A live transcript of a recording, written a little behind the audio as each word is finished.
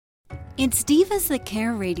It's Divas That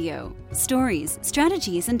Care Radio. Stories,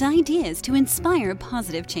 strategies, and ideas to inspire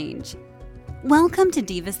positive change. Welcome to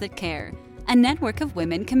Divas That Care, a network of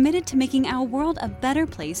women committed to making our world a better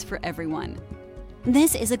place for everyone.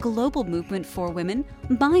 This is a global movement for women,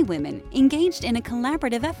 by women, engaged in a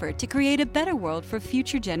collaborative effort to create a better world for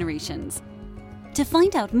future generations. To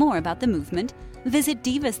find out more about the movement, visit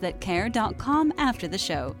divasthatcare.com after the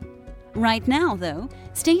show. Right now, though,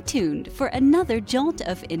 stay tuned for another jolt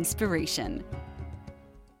of inspiration.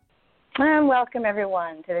 And welcome,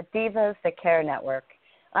 everyone, to the Divas That Care Network.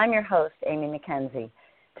 I'm your host, Amy McKenzie.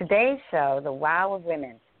 Today's show, The Wow of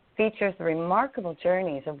Women, features the remarkable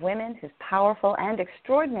journeys of women whose powerful and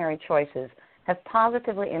extraordinary choices have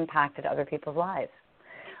positively impacted other people's lives.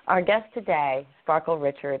 Our guest today, Sparkle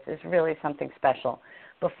Richards, is really something special.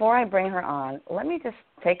 Before I bring her on, let me just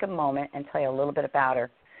take a moment and tell you a little bit about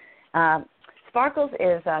her. Sparkles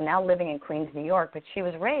is now living in Queens, New York, but she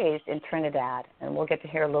was raised in Trinidad, and we'll get to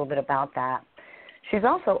hear a little bit about that. She's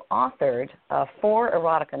also authored 4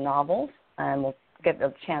 erotica novels, and we'll get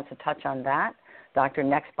a chance to touch on that. Dr.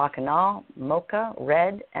 Next Bacchanal, Mocha,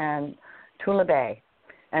 Red, and Tula Bay,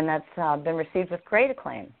 and that's been received with great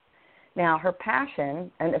acclaim. Now, her passion,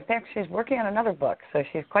 and in fact, she's working on another book, so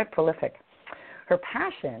she's quite prolific. Her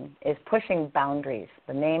passion is pushing boundaries,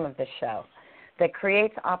 the name of this show, that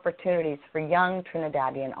creates opportunities for young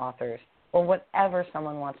Trinidadian authors, or whatever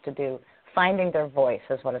someone wants to do. Finding their voice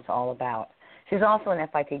is what it's all about. She's also an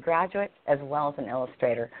FIT graduate as well as an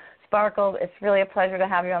illustrator. Sparkle, it's really a pleasure to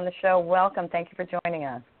have you on the show. Welcome. Thank you for joining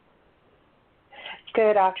us.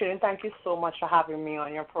 Good afternoon. Thank you so much for having me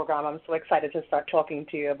on your program. I'm so excited to start talking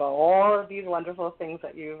to you about all of these wonderful things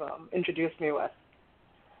that you've introduced me with.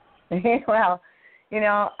 Well, you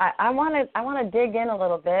know, I want to dig in a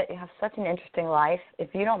little bit. You have such an interesting life.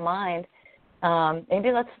 If you don't mind,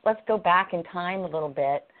 maybe let's go back in time a little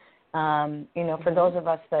bit. You know, for those of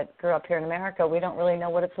us that grew up here in America, we don't really know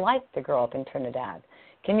what it's like to grow up in Trinidad.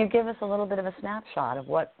 Can you give us a little bit of a snapshot of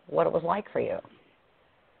what it was like for you?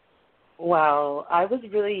 Well, I was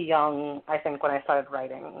really young, I think, when I started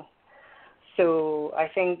writing. So I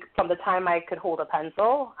think from the time I could hold a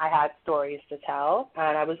pencil, I had stories to tell.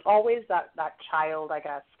 And I was always that child, I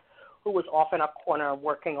guess, who was off in a corner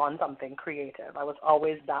working on something creative. I was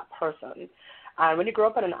always that person. And when you grow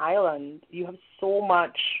up on an island, you have so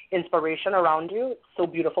much inspiration around you. It's so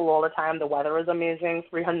beautiful all the time. The weather is amazing,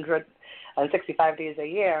 365 days a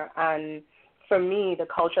year. And for me, the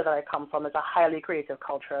culture that I come from is a highly creative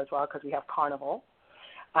culture as well, because we have carnival.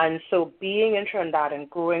 And so being in Trinidad and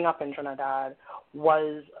growing up in Trinidad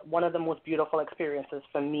was one of the most beautiful experiences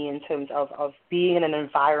for me in terms of being in an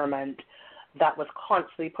environment that was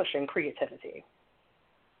constantly pushing creativity.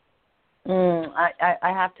 I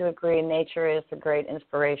have to agree. Nature is a great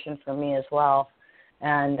inspiration for me as well.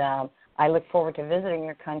 And I look forward to visiting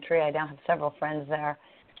your country. I now have several friends there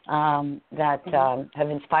that have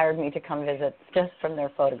inspired me to come visit just from their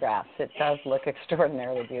photographs. It does look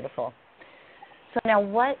extraordinarily beautiful. So now,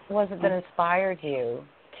 what was it that inspired you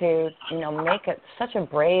to, you know, make such a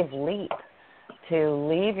brave leap to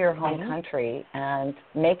leave your home country and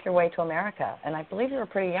make your way to America? And I believe you were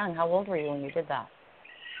pretty young. How old were you when you did that?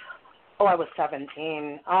 Oh, I was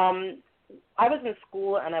 17. I was in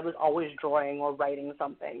school, and I was always drawing or writing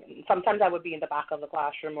something. And sometimes I would be in the back of the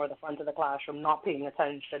classroom or the front of the classroom, not paying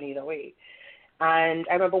attention either way. And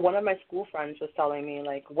I remember one of my school friends was telling me,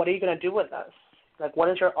 like, what are you going to do with this? Like, what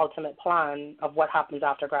is your ultimate plan of what happens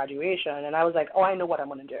after graduation? And I was like, oh, I know what I'm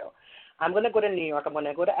going to do. I'm going to go to New York. I'm going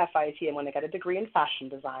to go to FIT. I'm going to get a degree in fashion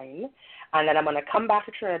design. And then I'm going to come back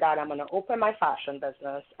to Trinidad. I'm going to open my fashion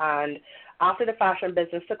business. And after the fashion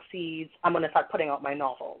business succeeds, I'm going to start putting out my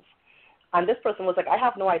novels. And this person was like, I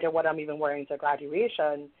have no idea what I'm even wearing to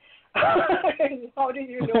graduation. How do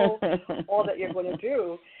you know all that you're going to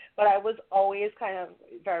do? But I was always kind of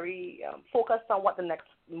very focused on what the next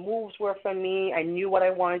moves were for me. I knew what I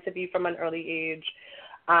wanted to be from an early age,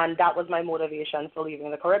 and that was my motivation for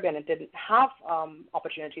leaving the Caribbean. I didn't have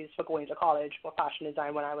opportunities for going to college for fashion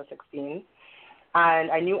design when I was 16,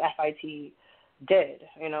 and I knew FIT did.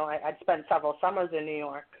 You know, I'd spent several summers in New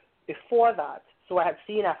York before that, so I had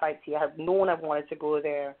seen FIT. I had known I wanted to go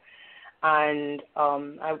there, and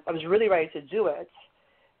I was really ready to do it,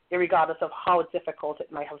 regardless of how difficult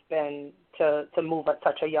it might have been to move at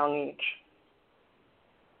such a young age.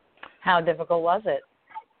 How difficult was it?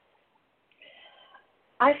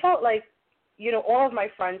 I felt like, you know, all of my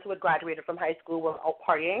friends who had graduated from high school were out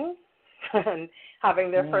partying and having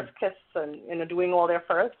their first kiss and, you know, doing all their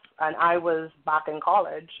firsts. And I was back in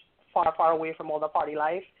college, far, far away from all the party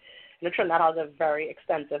life. You know, Trinidad has a very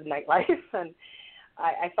extensive nightlife. And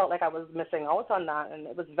I felt like I was missing out on that, and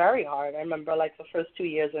it was very hard. I remember, like, the first 2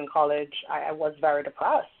 years in college, I was very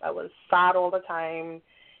depressed. I was sad all the time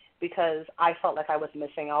because I felt like I was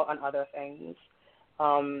missing out on other things.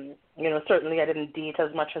 Certainly I didn't date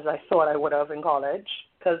as much as I thought I would have in college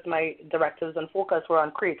because my directives and focus were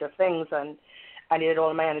on creative things, and I needed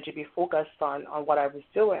all my energy to be focused on what I was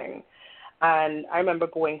doing. And I remember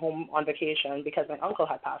going home on vacation because my uncle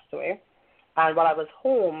had passed away. And while I was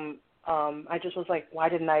home, I just was like, why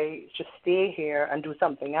didn't I just stay here and do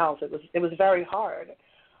something else? It was very hard,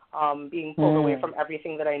 being pulled away from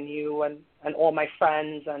everything that I knew and all my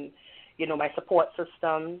friends and, my support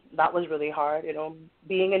system. That was really hard.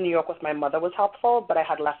 Being in New York with my mother was helpful, but I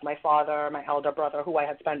had left my father, my elder brother, who I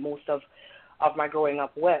had spent most of my growing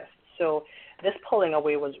up with. So this pulling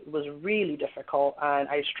away was really difficult, and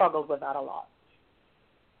I struggled with that a lot.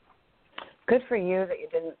 Good for you that you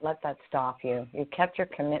didn't let that stop you. You kept your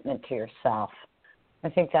commitment to yourself. I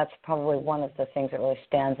think that's probably one of the things that really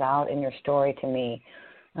stands out in your story to me.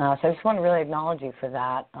 So I just want to really acknowledge you for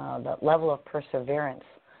that, the level of perseverance.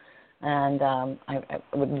 And I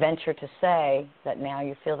would venture to say that now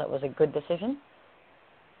you feel that was a good decision?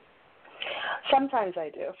 Sometimes I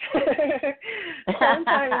do.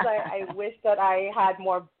 Sometimes I wish that I had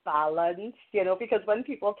more balance, because when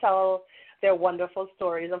people tell their wonderful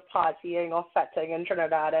stories of partying or fetting in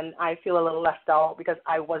Trinidad, and I feel a little left out because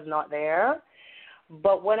I was not there.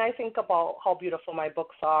 But when I think about how beautiful my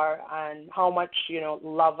books are and how much,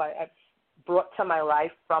 love I've brought to my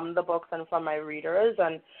life from the books and from my readers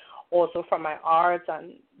and also from my art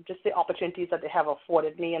and just the opportunities that they have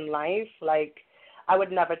afforded me in life, like, I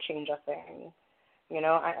would never change a thing.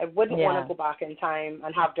 I wouldn't want to go back in time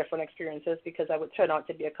and have different experiences because I would turn out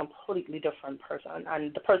to be a completely different person.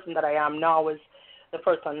 And the person that I am now is the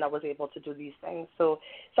person that was able to do these things. So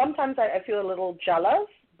sometimes I feel a little jealous,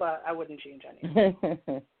 but I wouldn't change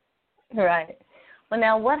anything. Right. Well,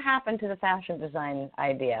 now what happened to the fashion design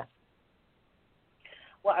idea?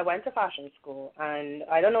 Well, I went to fashion school, and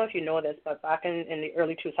I don't know if you know this, but back in the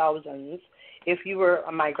early 2000s, if you were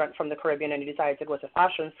a migrant from the Caribbean and you decided to go to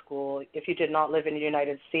fashion school, if you did not live in the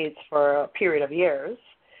United States for a period of years,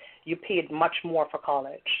 you paid much more for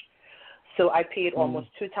college. So I paid almost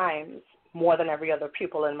 2 times more than every other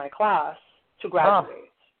pupil in my class to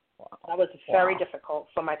graduate. Oh. Wow. That was very difficult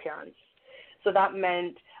for my parents. So that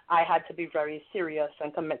meant I had to be very serious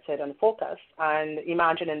and committed and focused. And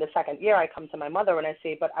imagine in the second year I come to my mother and I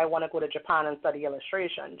say, but I want to go to Japan and study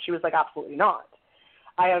illustration. She was like, absolutely not.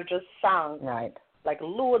 I have just sunk like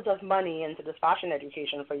loads of money into this fashion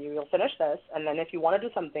education for you. You'll finish this, and then if you want to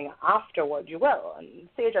do something afterward, you will. And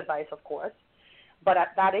sage advice, of course. But at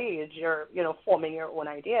that age, you're, forming your own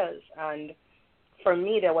ideas. And for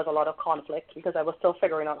me, there was a lot of conflict because I was still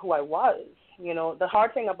figuring out who I was. The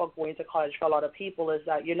hard thing about going to college for a lot of people is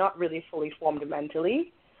that you're not really fully formed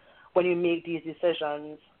mentally when you make these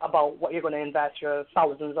decisions about what you're going to invest your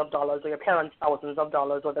thousands of dollars or your parents' thousands of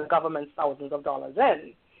dollars or the government's thousands of dollars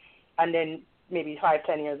in. And then maybe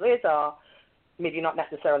 5-10 years later, maybe not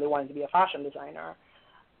necessarily wanting to be a fashion designer.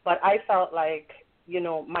 But I felt like,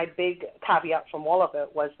 my big caveat from all of it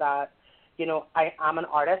was that, I am an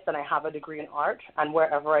artist and I have a degree in art, and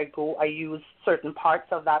wherever I go, I use certain parts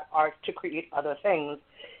of that art to create other things.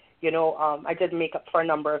 I did makeup for a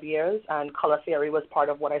number of years, and color theory was part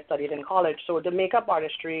of what I studied in college. So the makeup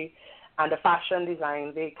artistry and the fashion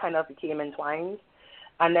design, they kind of became entwined.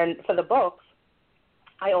 And then for the books,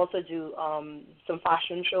 I also do some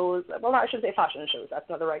fashion shows. Well, I shouldn't say fashion shows. That's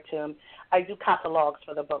not the right term. I do catalogs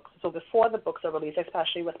for the books. So before the books are released,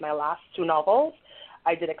 especially with my last 2 novels,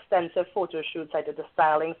 I did extensive photo shoots. I did the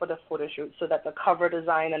styling for the photo shoot so that the cover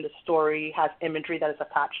design and the story has imagery that is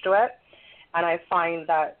attached to it. And I find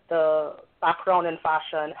that the background in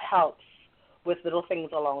fashion helps with little things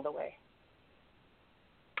along the way.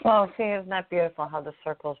 Well, see, isn't that beautiful how the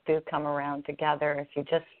circles do come around together if you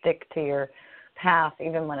just stick to your path,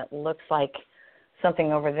 even when it looks like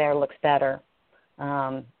something over there looks better.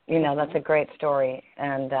 That's a great story,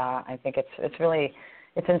 and I think it's really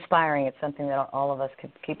inspiring. It's something that all of us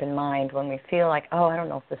could keep in mind when we feel like, oh, I don't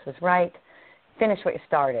know if this is right. Finish what you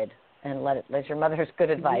started and let your mother's good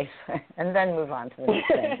advice, and then move on to the next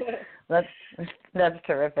thing. That's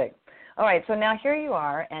terrific. All right, so now here you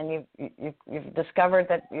are, and you've discovered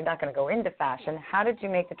that you're not going to go into fashion. How did you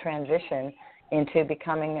make the transition into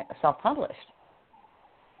becoming self-published?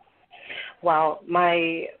 Well,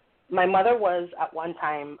 my mother was at one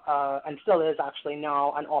time, and still is actually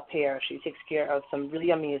now, an au pair. She takes care of some really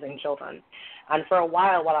amazing children. And for a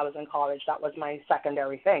while I was in college, that was my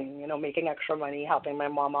secondary thing, making extra money, helping my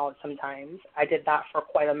mom out sometimes. I did that for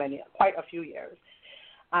quite a few years.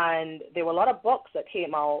 And there were a lot of books that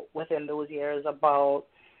came out within those years about,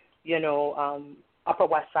 Upper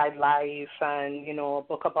West Side life, and, a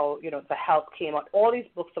book about, The Help came out. All these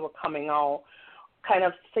books that were coming out kind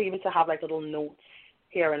of seemed to have like little notes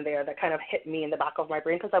here and there that kind of hit me in the back of my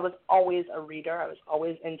brain, because I was always a reader. I was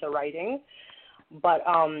always into writing. But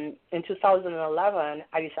in 2011,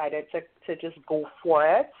 I decided to just go for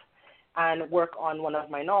it and work on one of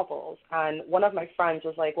my novels. And one of my friends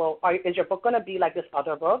was like, well, is your book going to be like this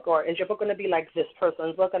other book, or is your book going to be like this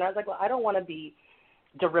person's book? And I was like, well, I don't want to be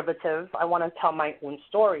derivative. I want to tell my own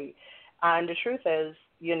story. And the truth is,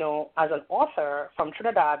 as an author from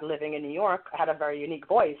Trinidad living in New York, I had a very unique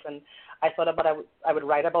voice. And I thought about I would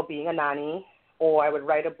write about being a nanny, or I would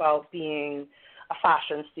write about being a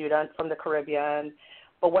fashion student from the Caribbean.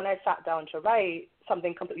 But when I sat down to write,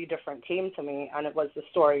 something completely different came to me, and it was the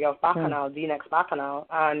story of Bacchanal, D-Next Bacchanal.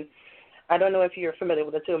 And I don't know if you're familiar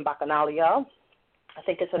with the term bacchanalia. I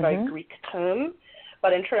think it's a very Greek term,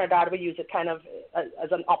 but in Trinidad we use it kind of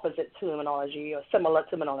as an opposite terminology or similar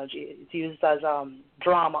terminology. It's used as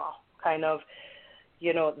drama, kind of,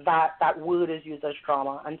 that word is used as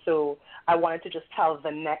drama. And so I wanted to just tell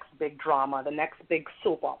the next big drama, the next big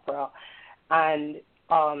soap opera, and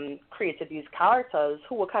created these characters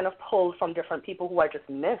who were kind of pulled from different people who I just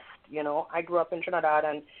missed. I grew up in Trinidad,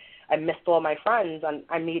 and I missed all my friends, and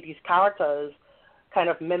I made these characters kind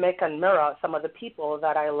of mimic and mirror some of the people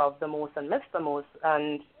that I love the most and miss the most.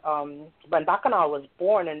 And when Bacchanal was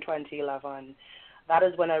born in 2011, that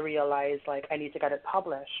is when I realized, like, I need to get it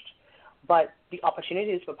published. But the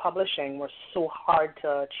opportunities for publishing were so hard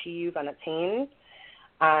to achieve and attain,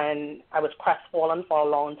 and I was crestfallen for a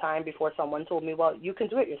long time before someone told me, well, you can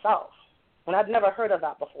do it yourself. And I'd never heard of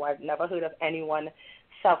that before. I'd never heard of anyone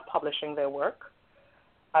self-publishing their work.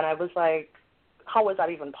 And I was like, how is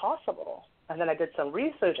that even possible? And then I did some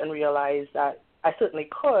research and realized that I certainly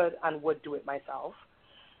could and would do it myself.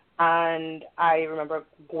 And I remember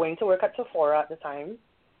going to work at Sephora at the time.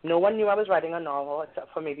 No one knew I was writing a novel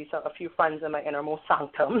except for maybe a few friends in my innermost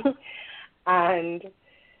sanctum. And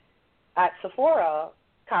at Sephora,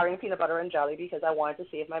 carrying peanut butter and jelly because I wanted to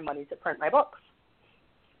save my money to print my books.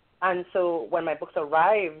 And so when my books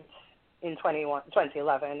arrived in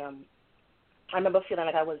 2011, I remember feeling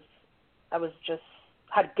like I was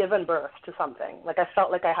had given birth to something. Like I felt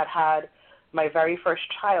like I had my very first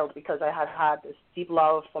child because I had this deep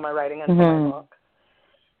love for my writing and for my book.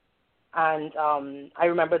 And I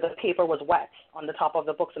remember the paper was wet on the top of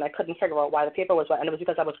the books, and I couldn't figure out why the paper was wet. And it was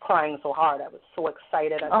because I was crying so hard. I was so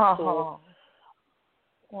excited. I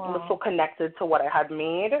was so connected to what I had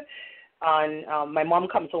made. And my mom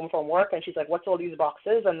comes home from work, and she's like, what's all these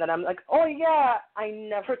boxes? And then I'm like, oh, yeah, I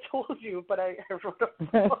never told you, but I wrote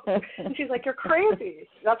a book. And she's like, you're crazy.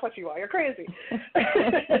 That's what you are. You're crazy.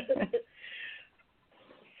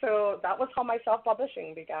 So that was how my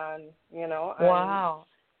self-publishing began, Wow.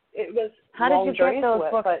 It was How did you get those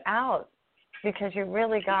books out? Because you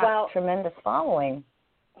really got tremendous following.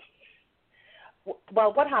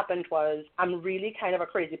 Well, what happened was I'm really kind of a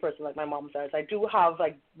crazy person, like my mom says. I do have,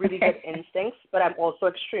 like, really good instincts, but I'm also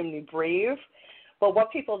extremely brave. But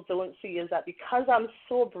what people don't see is that because I'm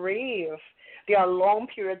so brave, there are long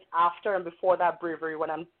periods after and before that bravery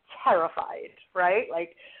when I'm terrified, right?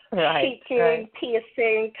 Like shaking,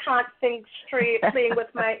 pacing, can't think straight, playing with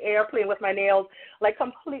my hair, playing with my nails, like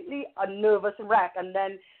completely a nervous wreck. And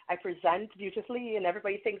then I present beautifully, and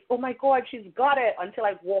everybody thinks, oh, my God, she's got it, until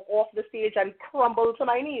I walk off the stage and crumble to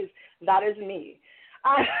my knees. That is me.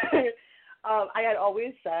 I had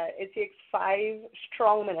always said it takes 5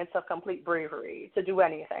 strong minutes of complete bravery to do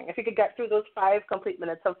anything. If you could get through those 5 complete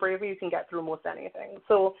minutes of bravery, you can get through most anything.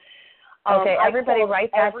 So, okay, everybody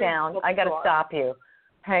write that down. I got to stop you.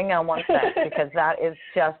 Hang on one sec, because that is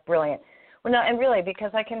just brilliant. Well, no, and really,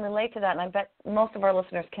 because I can relate to that, and I bet most of our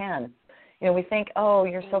listeners can. We think, oh,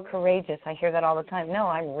 you're so courageous. I hear that all the time. No,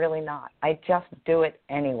 I'm really not. I just do it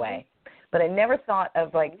anyway. But I never thought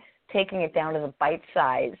of, like, taking it down to the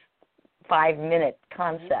bite-size 5-minute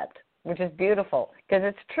concept, which is beautiful, because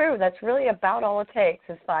it's true. That's really about all it takes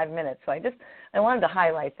is 5 minutes. So I wanted to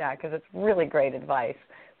highlight that because it's really great advice.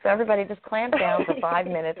 So everybody just clamp down for 5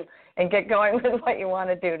 minutes and get going with what you want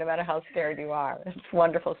to do, no matter how scared you are. It's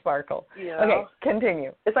wonderful, Sparkle. Okay,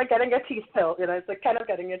 continue. It's like getting a teeth pulled. It's like kind of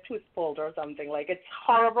getting your tooth pulled or something. Like, it's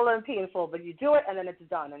horrible and painful, but you do it and then it's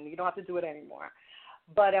done, and you don't have to do it anymore.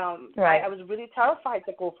 But I was really terrified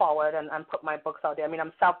to go forward and put my books out there. I mean,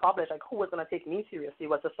 I'm self-published. Like, who was going to take me seriously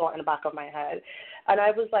was the thought in the back of my head. And I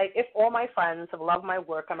was like, if all my friends have loved my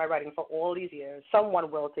work and my writing for all these years, someone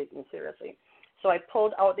will take me seriously. So I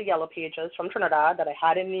pulled out the yellow pages from Trinidad that I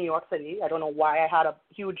had in New York City. I don't know why I had a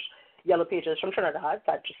huge Yellow Pages from Trinidad.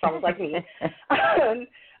 That just sounds like me. And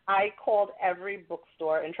I called every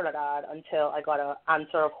bookstore in Trinidad until I got an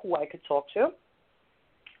answer of who I could talk to.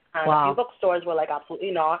 And a few bookstores were like,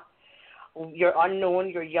 absolutely not. You're unknown,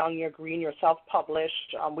 you're young, you're green, you're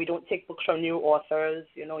self-published. We don't take books from new authors.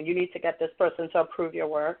 You know, you need to get this person to approve your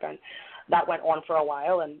work. And that went on for a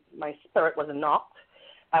while, and my spirit was knocked.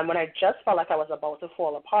 And when I just felt like I was about to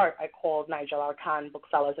fall apart, I called Nigel Arcan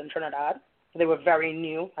Booksellers in Trinidad. They were very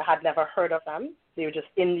new. I had never heard of them. They were just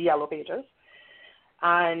in the Yellow Pages.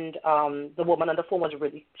 And the woman on the phone she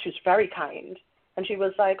was very kind. And she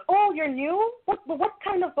was like, oh, you're new? What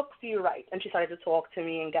kind of books do you write? And she started to talk to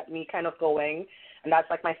me and get me kind of going. And that's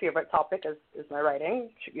like my favorite topic is my writing.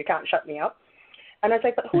 You can't shut me up. And I was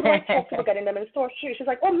like, but who do I talk to about getting them in store? She's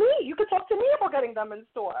like, oh, me. You could talk to me about getting them in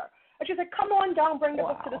store. And she's like, come on down, bring the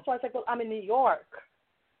book to the store. I was like, well, I'm in New York.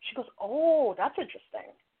 She goes, oh, that's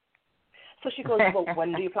interesting. So she goes, well,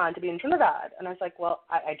 when do you plan to be in Trinidad? And I was like, well,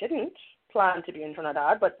 I didn't plan to be in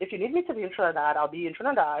Trinidad, but if you need me to be in Trinidad, I'll be in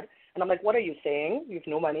Trinidad. And I'm like, what are you saying? You have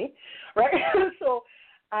no money, right? So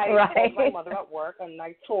I called my mother at work, and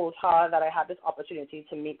I told her that I had this opportunity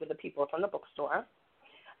to meet with the people from the bookstore,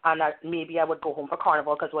 and that maybe I would go home for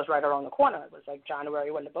Carnival because it was right around the corner. It was like January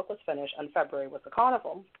when the book was finished, and February was the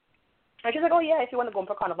Carnival. And she's like, oh, yeah, if you want to go home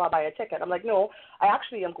for Carnival, I'll buy a ticket. I'm like, no, I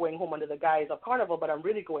actually am going home under the guise of Carnival, but I'm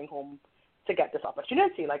really going home to get this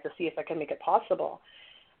opportunity, like to see if I can make it possible.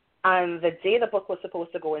 And the day the book was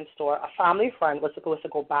supposed to go in store, a family friend was supposed to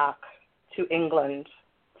go back to England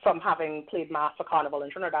from having played Mass for Carnival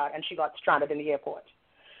in Trinidad, and she got stranded in the airport.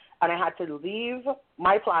 And I had to leave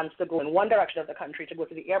my plans to go in one direction of the country to go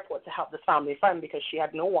to the airport to help this family friend because she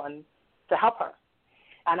had no one to help her.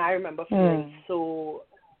 And I remember feeling so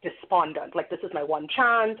despondent, like this is my one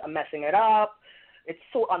chance, I'm messing it up, it's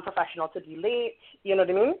so unprofessional to be late, you know what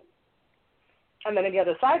I mean? And then on the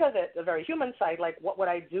other side of it, the very human side, like what would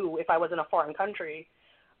I do if I was in a foreign country,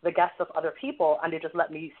 the guest of other people, and they just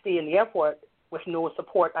let me stay in the airport with no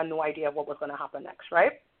support and no idea of what was going to happen next,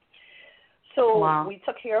 right? So we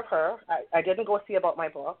took care of her. I didn't go see about my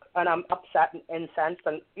book, and I'm upset and incensed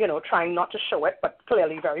and, you know, trying not to show it, but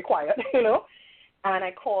clearly very quiet, you know. And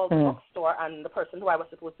I called the bookstore, and the person who I was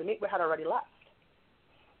supposed to meet with had already left.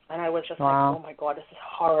 And I was just like, oh, my God, this is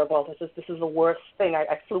horrible. This is the worst thing.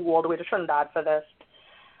 I flew all the way to Trinidad for this.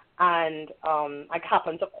 And I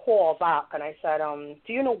happened to call back, and I said,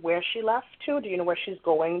 do you know where she left to? Do you know where she's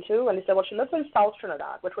going to? And he said, well, she lives in South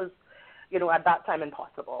Trinidad, which was, you know, at that time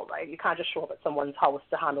impossible, right? You can't just show up at someone's house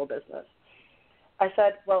to handle business. I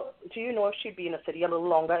said, well, do you know if she'd be in a city a little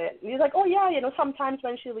longer? And he's like, oh, yeah, you know, sometimes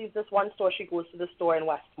when she leaves this one store, she goes to the store in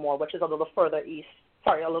Westmore, which is a little further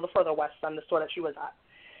west than the store that she was at.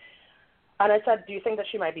 And I said, do you think that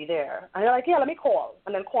she might be there? And they're like, yeah, let me call,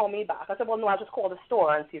 and then call me back. I said, well, no, I'll just call the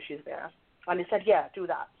store and see if she's there. And he said, yeah, do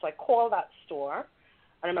that. So I called that store, and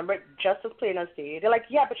I remember it just as plain as day. They're like,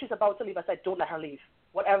 yeah, but she's about to leave. I said, don't let her leave.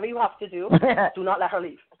 Whatever you have to do, do not let her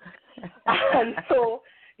leave. And so,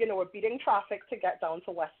 you know, we're beating traffic to get down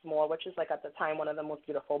to Westmore, which is like at the time one of the most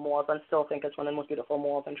beautiful malls, and still think it's one of the most beautiful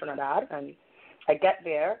malls in Trinidad. And I get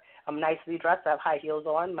there. I'm nicely dressed. I have high heels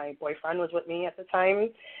on. My boyfriend was with me at the time.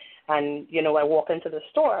 And, you know, I walk into the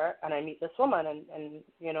store, and I meet this woman, and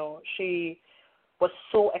you know, she was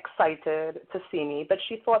so excited to see me, but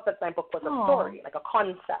she thought that my book was a story, like a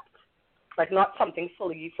concept, like not something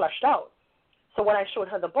fully fleshed out. So when I showed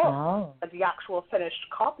her the book, the actual finished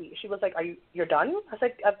copy, she was like, you're done? I was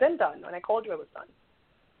like, I've been done. When I called you, I was done.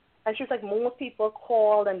 And she was like, most people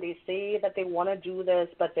call and they say that they want to do this,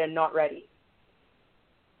 but they're not ready.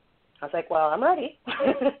 I was like, well, I'm ready.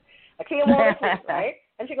 I came all the way, right?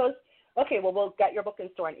 And she goes, okay, well, we'll get your book in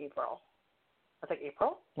store in April. I was like,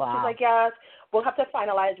 April? Wow. She's like, yes, we'll have to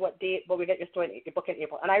finalize what date, but we get your book in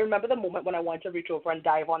April. And I remember the moment when I wanted to reach over and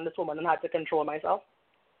dive on this woman and had to control myself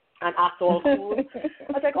and act all cool.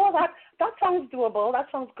 I was like, oh, that sounds doable. That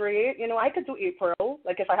sounds great. You know, I could do April,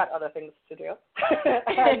 like if I had other things to do.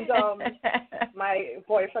 And my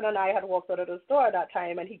boyfriend and I had walked out of the store at that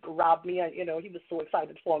time, and he grabbed me, and, you know, he was so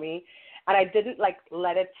excited for me. And I didn't, like,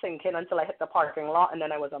 let it sink in until I hit the parking lot, and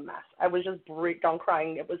then I was a mess. I was just breakdown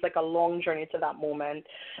crying. It was like a long journey to that moment.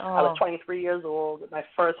 I was 23 years old, my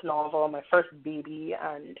first novel, my first baby,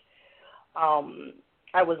 and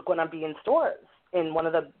I was going to be in stores, in one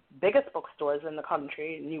of the biggest bookstores in the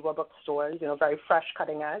country, newer bookstores, you know, very fresh,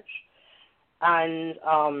 cutting edge. And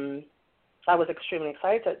I was extremely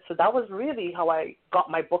excited. So that was really how I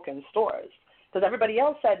got my book in stores. Because everybody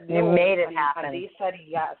else said no. You made it happen. And they said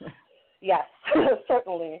yes. Yes,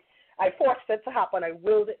 certainly. I forced it to happen. I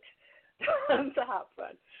willed it to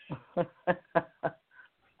happen.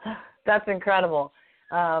 That's incredible.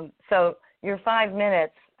 So your 5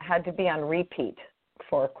 minutes had to be on repeat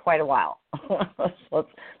for quite a while. We're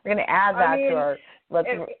going to add that to our.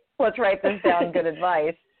 Let's write this down. Good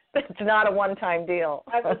advice. It's not a one-time deal.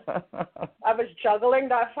 I was juggling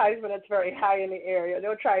that 5 minutes very high in the air. You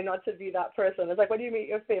know, trying not to be that person. It's like when you meet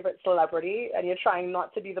your favorite celebrity and you're trying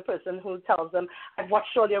not to be the person who tells them, I've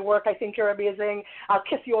watched all your work, I think you're amazing, I'll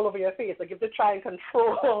kiss you all over your face. Like you have to try and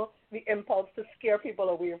control the impulse to scare people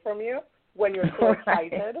away from you when you're so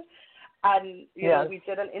excited. And, you know, we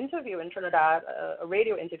did an interview in Trinidad, a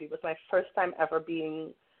radio interview. It was my first time ever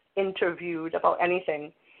being interviewed about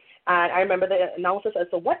anything. And I remember the announcer said,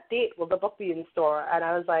 so what date will the book be in store? And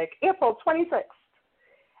I was like, April 26th.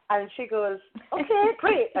 And she goes, okay,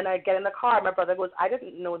 great. And I get in the car. My brother goes, I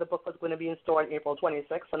didn't know the book was going to be in store on April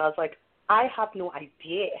 26th. And I was like, I have no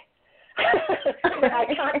idea. I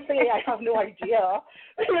can't say I have no idea.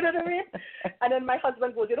 You know what I mean? And then my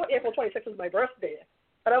husband goes, you know, April 26th is my birthday.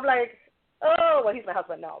 And I'm like, oh, well, he's my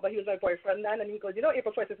husband now, but he was my boyfriend then. And he goes, you know,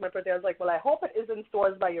 April 26th is my birthday. I was like, well, I hope it is in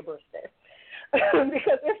stores by your birthday.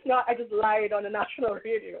 Because if not, I just lied on the national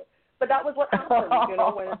radio. But that was what happens, you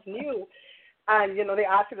know, when it's new. And, you know, they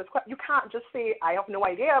ask you this question. You can't just say, I have no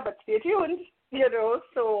idea, but stay tuned, you know.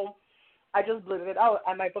 So I just blurted it out.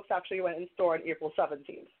 And my books actually went in store on April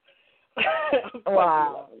 17th.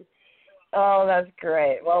 Wow. Oh, that's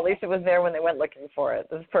great. Well, at least it was there when they went looking for it.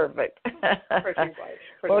 That's perfect. Pretty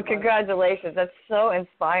well, much. Congratulations. That's so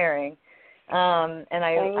inspiring. And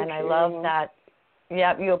I love that.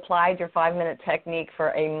 Yeah, you applied your 5-minute technique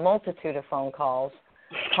for a multitude of phone calls,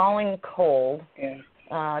 calling cold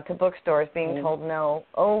to bookstores, being told no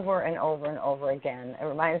over and over and over again. It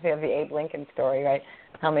reminds me of the Abe Lincoln story, right?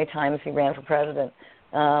 How many times he ran for president.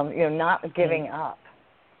 You know, not giving up.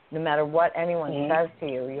 No matter what anyone says to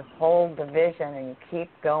you, you hold the vision and you keep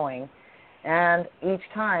going. And each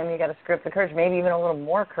time you got to script the courage, maybe even a little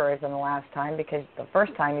more courage than the last time, because the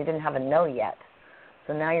first time you didn't have a no yet.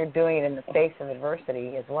 So now you're doing it in the face of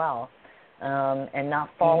adversity as well, and not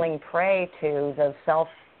falling prey to the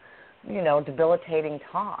debilitating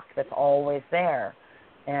talk that's always there.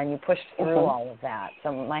 And you pushed through all of that.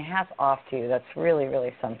 So my hat's off to you. That's really,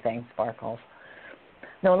 really something, Sparkles.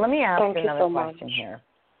 Now, let me ask you another question here.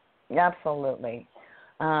 Absolutely.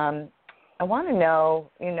 I want to know,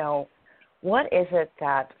 you know, what is it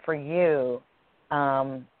that for you,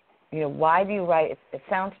 you know, why do you write? It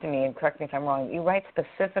sounds to me, and correct me if I'm wrong, you write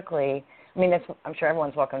specifically, I mean, I'm sure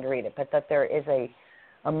everyone's welcome to read it, but that there is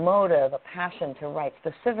a motive, a passion to write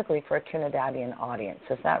specifically for a Trinidadian audience.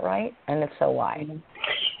 Is that right? And if so, why?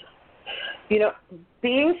 You know,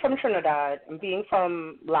 being from Trinidad and being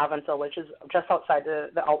from Laventille, which is just outside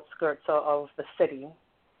the outskirts of the city,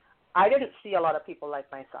 I didn't see a lot of people like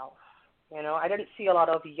myself. You know, I didn't see a lot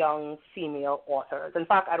of young female authors. In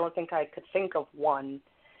fact, I don't think I could think of one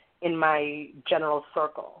in my general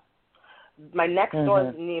circle. My next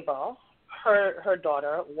door neighbor, her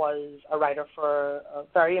daughter was a writer for a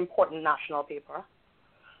very important national paper.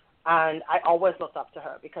 And I always looked up to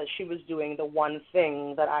her because she was doing the one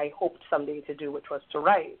thing that I hoped someday to do, which was to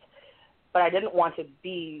write. But I didn't want to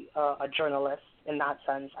be a journalist in that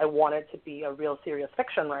sense. I wanted to be a real serious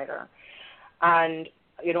fiction writer. And,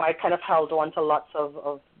 you know, I kind of held on to lots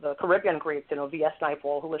of the Caribbean greats, you know, V.S.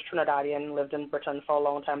 Naipaul, who was Trinidadian, lived in Britain for a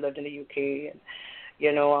long time, lived in the UK, and,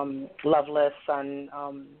 you know, Lovelace, and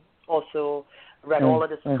also read all of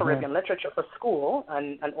this Caribbean literature for school,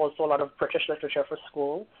 and also a lot of British literature for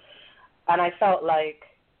school. And I felt like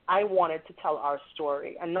I wanted to tell our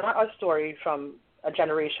story, and not our story from a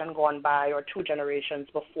generation gone by or 2 generations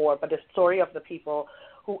before, but the story of the people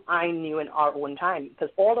who I knew in our own time, because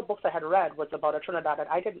all the books I had read was about a Trinidad that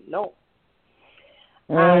I didn't know.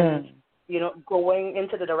 And, you know, going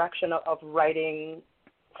into the direction of writing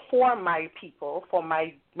for my people, for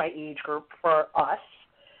my age group, for us,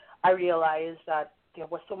 I realized that there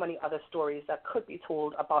were so many other stories that could be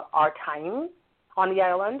told about our time on the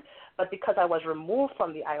island, but because I was removed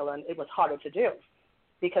from the island, it was harder to do,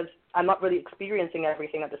 because I'm not really experiencing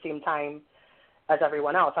everything at the same time as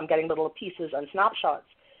everyone else. I'm getting little pieces and snapshots,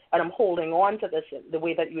 and I'm holding on to this the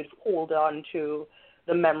way that you would hold on to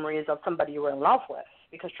the memories of somebody you were in love with,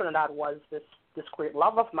 because Trinidad was this great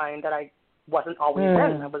love of mine that I wasn't always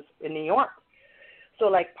in. I was in New York. So,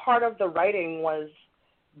 like, part of the writing was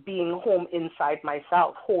being home inside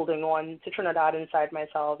myself, holding on to Trinidad inside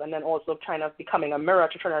myself, and then also kind of becoming a mirror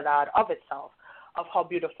to Trinidad of itself, of how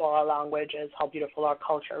beautiful our language is, how beautiful our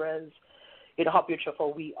culture is, you know, how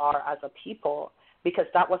beautiful we are as a people, because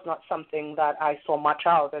that was not something that I saw much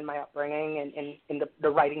of in my upbringing and in the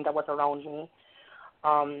writing that was around me.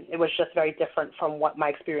 It was just very different from what my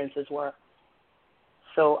experiences were.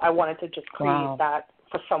 So I wanted to just create that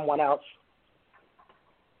for someone else.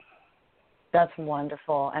 That's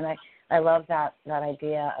wonderful, and I love that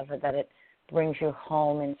idea of it, that it brings you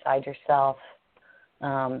home inside yourself.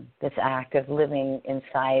 This act of living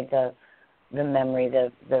inside the memory,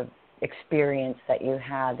 the experience that you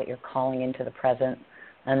had, that you're calling into the present,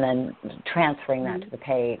 and then transferring that to the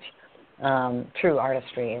page. True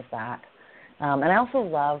artistry is that. And I also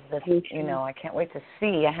love this, I can't wait to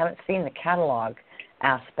see, I haven't seen the catalog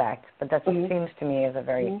aspect, but that seems to me as a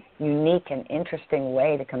very unique and interesting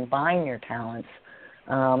way to combine your talents,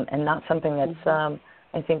 and not something that's,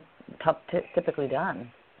 I think, typically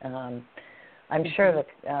done. I'm sure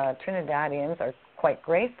that Trinidadians are quite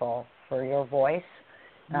grateful for your voice.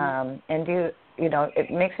 And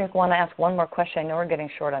it makes me want to ask one more question. I know we're getting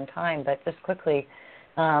short on time, but just quickly,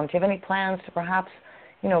 do you have any plans to perhaps,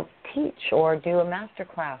 teach or do a master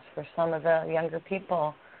class for some of the younger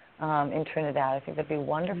people in Trinidad? I think that'd be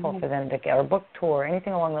wonderful for them to get, or a book tour,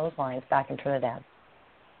 anything along those lines back in Trinidad.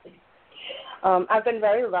 I've been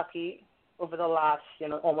very lucky over the last,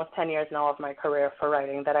 almost 10 years now of my career for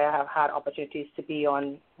writing, that I have had opportunities to be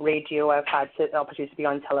on radio, I've had opportunities to be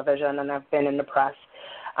on television, and I've been in the press.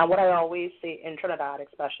 And what I always say in Trinidad,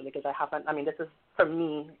 especially, because this is, for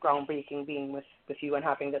me, groundbreaking, being with you and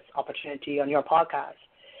having this opportunity on your podcast.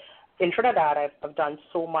 In Trinidad, I've done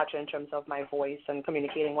so much in terms of my voice and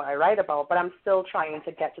communicating what I write about, but I'm still trying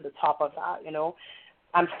to get to the top of that,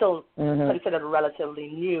 I'm still considered relatively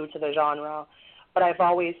new to the genre. But I've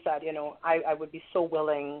always said, I would be so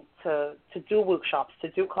willing to do workshops, to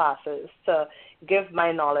do classes, to give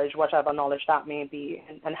my knowledge, whatever knowledge that may be,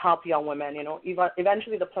 and help young women.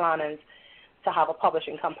 Eventually the plan is to have a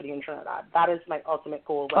publishing company in Trinidad. That is my ultimate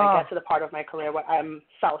goal. When I get to the part of my career where I'm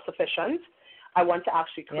self-sufficient, I want to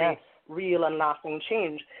actually create real and lasting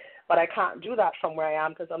change. But I can't do that from where I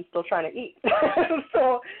am because I'm still trying to eat.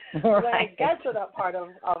 So when I get to that part of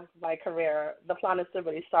my career, the plan is to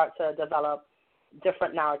really start to develop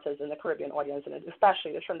different narratives in the Caribbean audience, and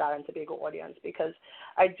especially the Trinidad and Tobago audience, because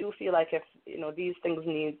I do feel like if these things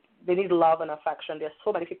need love and affection. There's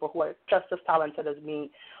so many people who are just as talented as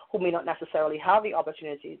me who may not necessarily have the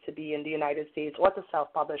opportunity to be in the United States or to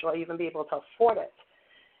self-publish or even be able to afford it.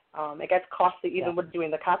 It gets costly even with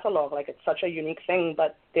doing the catalog. Like, it's such a unique thing,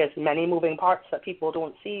 but there's many moving parts that people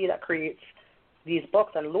don't see that creates these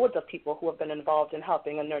books, and loads of people who have been involved in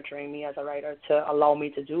helping and nurturing me as a writer to allow me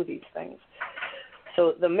to do these things.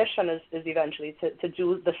 So the mission is eventually to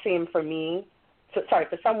do the same for me, for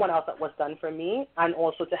someone else that was done for me, and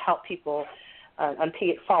also to help people and pay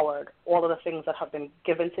it forward, all of the things that have been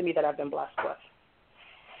given to me that I've been blessed with.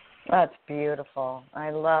 That's beautiful.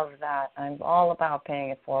 I love that. I'm all about paying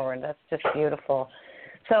it forward. That's just beautiful.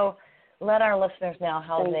 So let our listeners know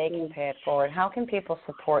how they can pay it forward. How can people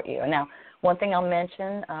support you? Now, one thing I'll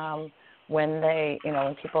mention, when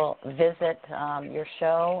people visit your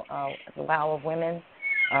show, The Wow of Women,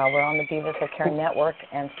 we're on the Divas That Care network,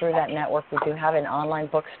 and through that network we do have an online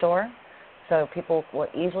bookstore. So people will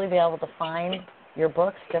easily be able to find your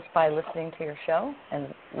books just by listening to your show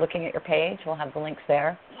and looking at your page. We'll have the links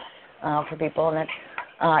there for people. And then,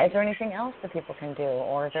 is there anything else that people can do,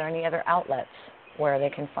 or is there any other outlets where they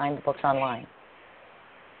can find the books online?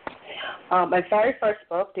 My very first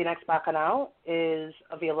book, The Next Bacchanal, is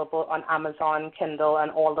available on Amazon, Kindle, and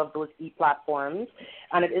all of those e-platforms.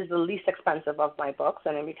 And it is the least expensive of my books,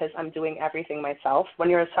 and because I'm doing everything myself. When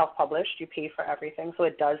you're self-published, you pay for everything, so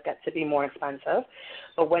it does get to be more expensive.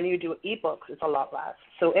 But when you do e-books, it's a lot less.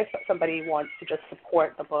 So if somebody wants to just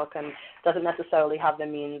support the book and doesn't necessarily have the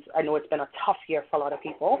means, I know it's been a tough year for a lot of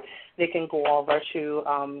people, they can go over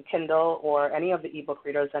to Kindle or any of the e-book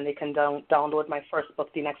readers, and they can download my first book,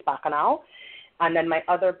 The Next Bacchanal. And then my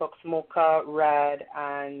other books, Mocha, Red,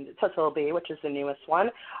 and Turtle Bay, which is the newest one,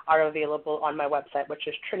 are available on my website, which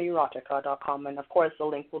is trinirotica.com. And, of course, the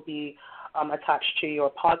link will be attached to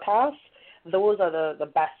your podcast. Those are the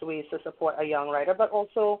best ways to support a young writer. But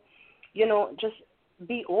also, just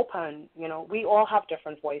be open. We all have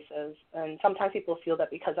different voices. And sometimes people feel that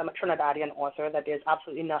because I'm a Trinidadian author that there's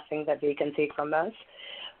absolutely nothing that they can take from this.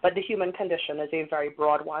 But the human condition is a very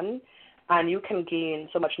broad one. And you can gain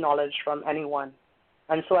so much knowledge from anyone.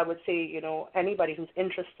 And so I would say, anybody who's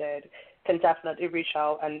interested can definitely reach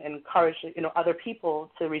out and encourage, other people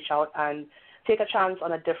to reach out and take a chance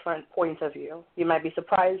on a different point of view. You might be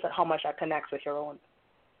surprised at how much that connects with your own.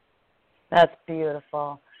 That's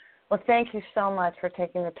beautiful. Well, thank you so much for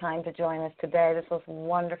taking the time to join us today. This was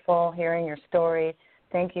wonderful hearing your story.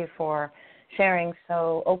 Thank you for sharing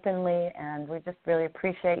so openly, and we just really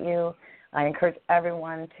appreciate you. I encourage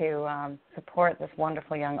everyone to support this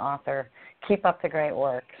wonderful young author. Keep up the great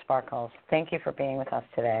work, Sparkles. Thank you for being with us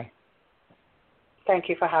today. Thank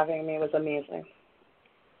you for having me. It was amazing.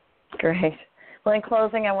 Great. Well, in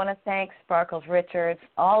closing, I want to thank Sparkles Richards,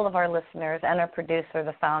 all of our listeners, and our producer,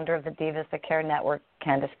 the founder of the Divas That Care Network,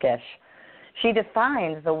 Candace Gish. She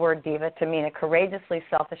defines the word diva to mean a courageously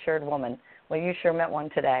self-assured woman. Well, you sure met one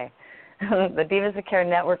today. The Divas That Care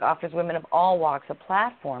Network offers women of all walks a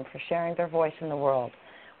platform for sharing their voice in the world.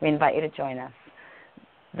 We invite you to join us.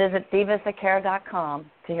 Visit divasthatcare.com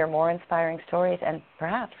to hear more inspiring stories and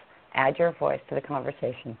perhaps add your voice to the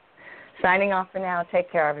conversation. Signing off for now.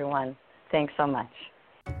 Take care, everyone. Thanks so much.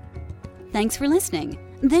 Thanks for listening.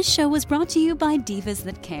 This show was brought to you by Divas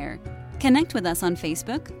That Care. Connect with us on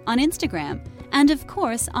Facebook, on Instagram, and of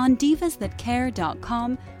course on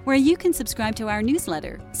divasthatcare.com, where you can subscribe to our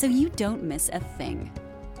newsletter so you don't miss a thing.